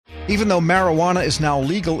Even though marijuana is now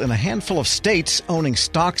legal in a handful of states, owning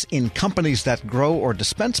stocks in companies that grow or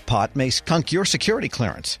dispense pot may skunk your security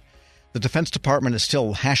clearance. The Defense Department is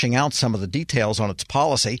still hashing out some of the details on its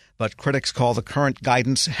policy, but critics call the current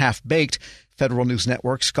guidance half-baked. Federal News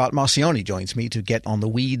Network's Scott Maucione joins me to get on the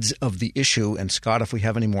weeds of the issue. And Scott, if we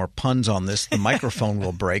have any more puns on this, the microphone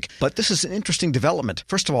will break. But this is an interesting development.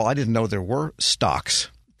 First of all, I didn't know there were stocks,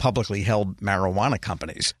 publicly held marijuana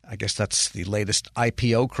companies. I guess that's the latest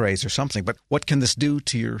IPO craze or something. But what can this do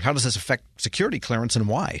to how does this affect security clearance and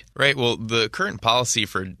why? Right. Well, the current policy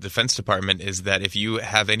for Defense Department is that if you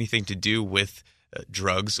have anything to do with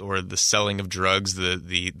drugs or the selling of drugs,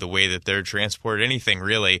 the way that they're transported, anything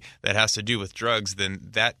really that has to do with drugs, then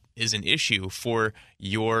that is an issue for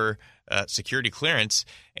your security clearance.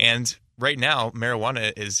 And right now,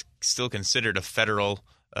 marijuana is still considered a federal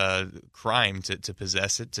crime to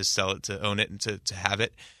possess it, to sell it, to own it, and to have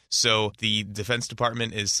it. So the Defense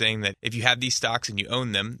Department is saying that if you have these stocks and you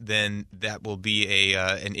own them, then that will be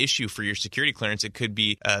an issue for your security clearance. It could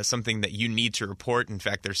be something that you need to report. In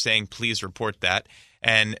fact, they're saying, please report that.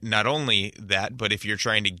 And not only that, but if you're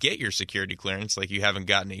trying to get your security clearance, like you haven't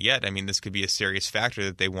gotten it yet, I mean, this could be a serious factor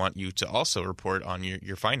that they want you to also report on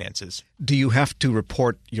your finances. Do you have to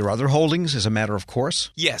report your other holdings as a matter of course?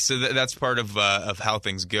 Yes, so that's part of how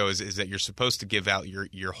things go is that you're supposed to give out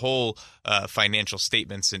your whole financial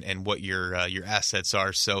statements and what your assets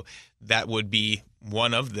are. So that would be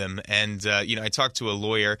one of them. And, I talked to a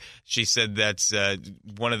lawyer. She said that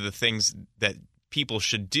one of the things that people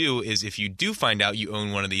should do is if you do find out you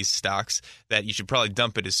own one of these stocks, that you should probably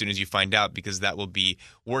dump it as soon as you find out, because that will be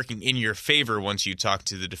working in your favor once you talk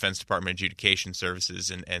to the Defense Department Adjudication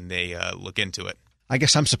Services and they look into it. I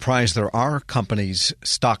guess I'm surprised there are companies,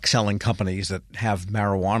 stock-selling companies, that have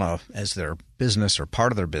marijuana as their business or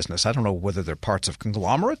part of their business. I don't know whether they're parts of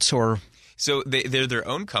conglomerates or... So they're their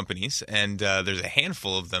own companies, and there's a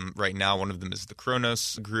handful of them right now. One of them is the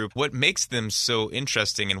Kronos Group. What makes them so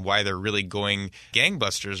interesting and why they're really going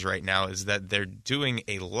gangbusters right now is that they're doing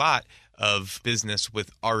a lot of business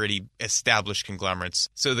with already established conglomerates.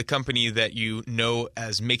 So the company that you know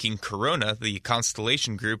as making Corona, the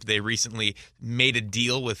Constellation Group, they recently made a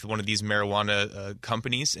deal with one of these marijuana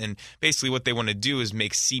companies. And basically what they want to do is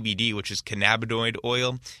make CBD, which is cannabinoid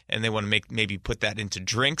oil, and they want to maybe put that into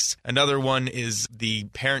drinks. Another one is the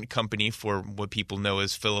parent company for what people know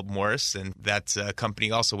as Philip Morris, and that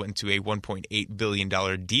company also went into a $1.8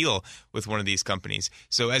 billion deal with one of these companies.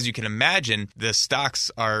 So as you can imagine, the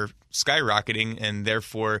stocks are skyrocketing, and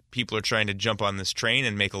therefore people are trying to jump on this train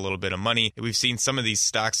and make a little bit of money. We've seen some of these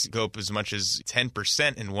stocks go up as much as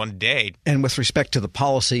 10% in one day. And with respect to the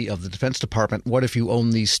policy of the Defense Department, what if you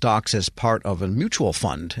own these stocks as part of a mutual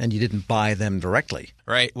fund and you didn't buy them directly?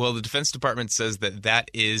 Right. Well, the Defense Department says that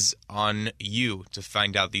is on you to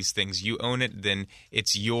find out these things. You own it, then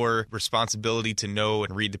it's your responsibility to know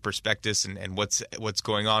and read the prospectus and what's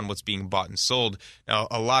going on, what's being bought and sold. Now,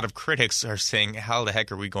 a lot of critics are saying, how the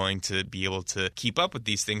heck are we going to be able to keep up with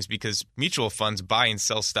these things? Because mutual funds buy and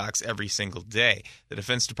sell stocks every single day. The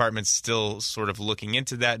Defense Department's still sort of looking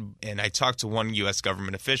into that. And I talked to one U.S.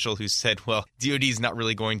 government official who said, well, DOD is not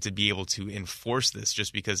really going to be able to enforce this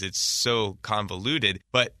just because it's so convoluted.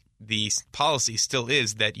 But the policy still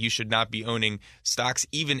is that you should not be owning stocks,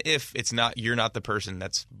 even if you're not the person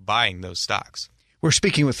that's buying those stocks. We're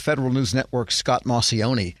speaking with Federal News Network's Scott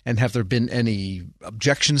Maucione. And have there been any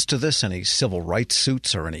objections to this, any civil rights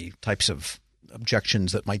suits or any types of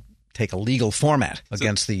objections that might take a legal format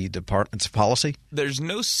against the department's policy? There's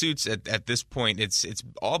no suits at this point. It's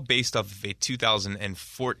all based off of a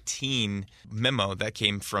 2014 memo that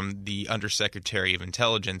came from the Undersecretary of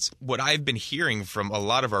Intelligence. What I've been hearing from a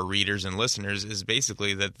lot of our readers and listeners is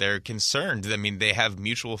basically that they're concerned. I mean, they have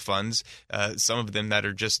mutual funds, some of them that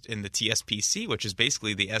are just in the TSPC, which is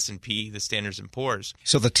basically the S&P, the Standards & Poor's.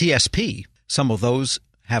 So the TSP, some of those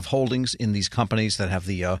have holdings in these companies that have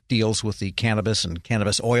the deals with the cannabis and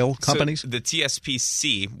cannabis oil companies? So the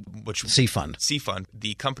TSPC, which C-Fund,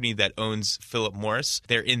 the company that owns Philip Morris,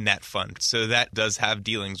 they're in that fund. So that does have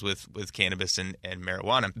dealings with cannabis and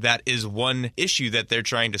marijuana. That is one issue that they're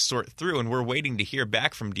trying to sort through, and we're waiting to hear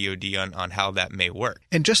back from DOD on how that may work.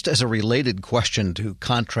 And just as a related question to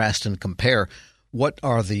contrast and compare, what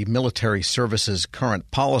are the military services' current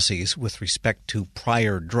policies with respect to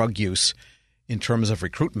prior drug use in terms of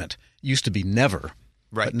recruitment? It used to be never.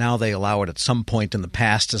 Right. But now they allow it at some point in the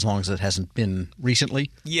past, as long as it hasn't been recently.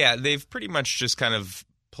 Yeah, they've pretty much just kind of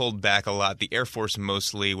pulled back a lot. The Air Force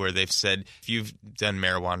mostly, where they've said, if you've done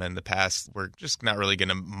marijuana in the past, we're just not really going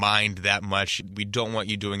to mind that much. We don't want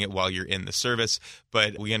you doing it while you're in the service,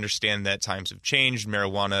 but we understand that times have changed.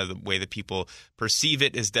 Marijuana, the way that people perceive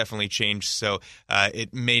it, has definitely changed. So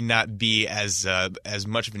it may not be as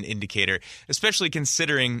much of an indicator, especially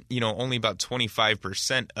considering, only about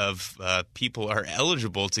 25% of people are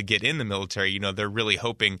eligible to get in the military. They're really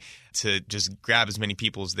hoping to just grab as many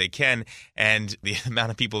people as they can, and the amount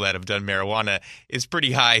of people that have done marijuana is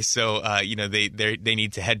pretty high. So, they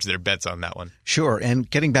need to hedge their bets on that one. Sure. And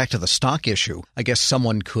getting back to the stock issue, I guess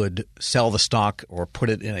someone could sell the stock or put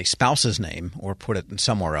it in a spouse's name or put it in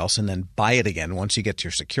somewhere else and then buy it again once you get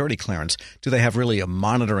your security clearance. Do they have really a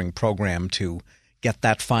monitoring program to get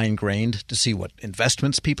that fine-grained to see what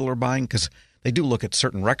investments people are buying? Because they do look at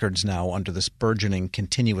certain records now under this burgeoning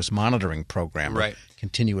continuous monitoring program, right?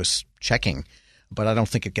 Continuous checking. But I don't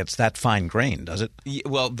think it gets that fine-grained, does it? Yeah,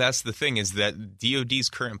 well, that's the thing, is that DOD's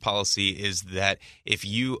current policy is that if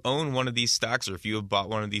you own one of these stocks or if you have bought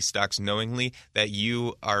one of these stocks knowingly, that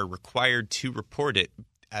you are required to report it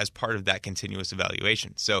as part of that continuous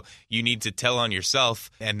evaluation. So you need to tell on yourself,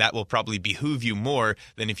 and that will probably behoove you more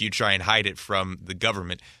than if you try and hide it from the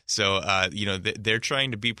government. So, they're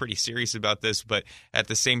trying to be pretty serious about this, but at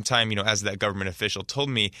the same time, as that government official told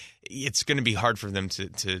me, it's going to be hard for them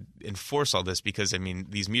to enforce all this because,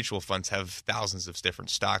 these mutual funds have thousands of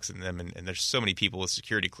different stocks in them, and there's so many people with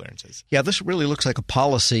security clearances. Yeah, this really looks like a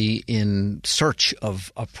policy in search of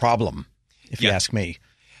a problem, if you ask me.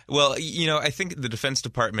 Well, I think the Defense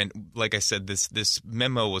Department, like I said, this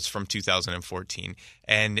memo was from 2014,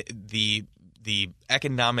 and the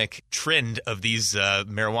economic trend of these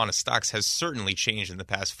marijuana stocks has certainly changed in the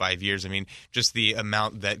past 5 years. Just the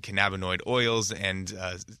amount that cannabinoid oils and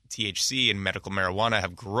THC and medical marijuana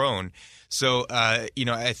have grown. So,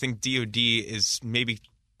 I think DOD is maybe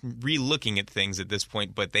re-looking at things at this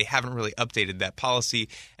point, but they haven't really updated that policy,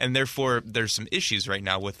 and therefore there's some issues right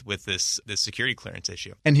now with this security clearance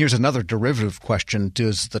issue. And here's another derivative question.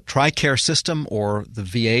 Does the TRICARE system or the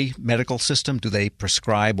VA medical system, do they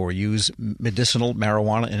prescribe or use medicinal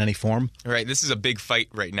marijuana in any form? Right. This is a big fight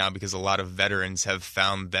right now because a lot of veterans have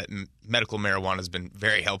found that medical marijuana has been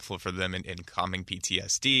very helpful for them in calming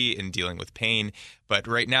PTSD, in dealing with pain. But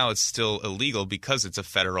right now it's still illegal because it's a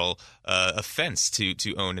federal offense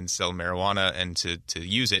to own and sell marijuana and to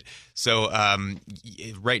use it. So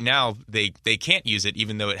right now they can't use it,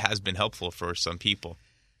 even though it has been helpful for some people.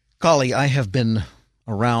 Golly, I have been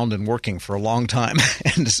around and working for a long time,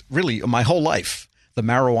 and really my whole life the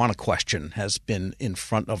marijuana question has been in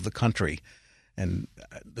front of the country. And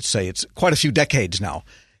let's say it's quite a few decades now.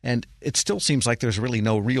 And it still seems like there's really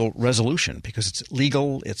no real resolution because it's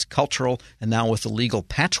legal, it's cultural, and now with the legal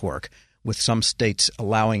patchwork, with some states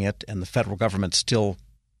allowing it and the federal government still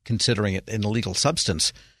considering it an illegal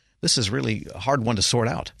substance, this is really a hard one to sort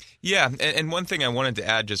out. Yeah, and one thing I wanted to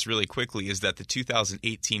add just really quickly is that the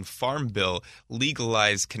 2018 Farm Bill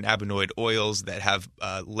legalized cannabinoid oils that have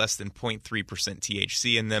less than 0.3%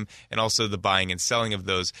 THC in them, and also the buying and selling of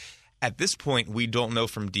those. At this point, we don't know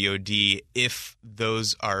from DOD if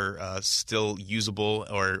those are still usable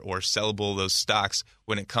or sellable, those stocks,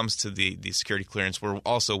 when it comes to the security clearance. We're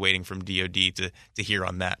also waiting from DOD to hear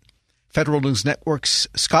on that. Federal News Network's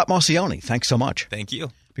Scott Maucione, thanks so much. Thank you.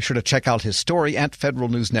 Be sure to check out his story at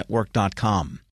federalnewsnetwork.com.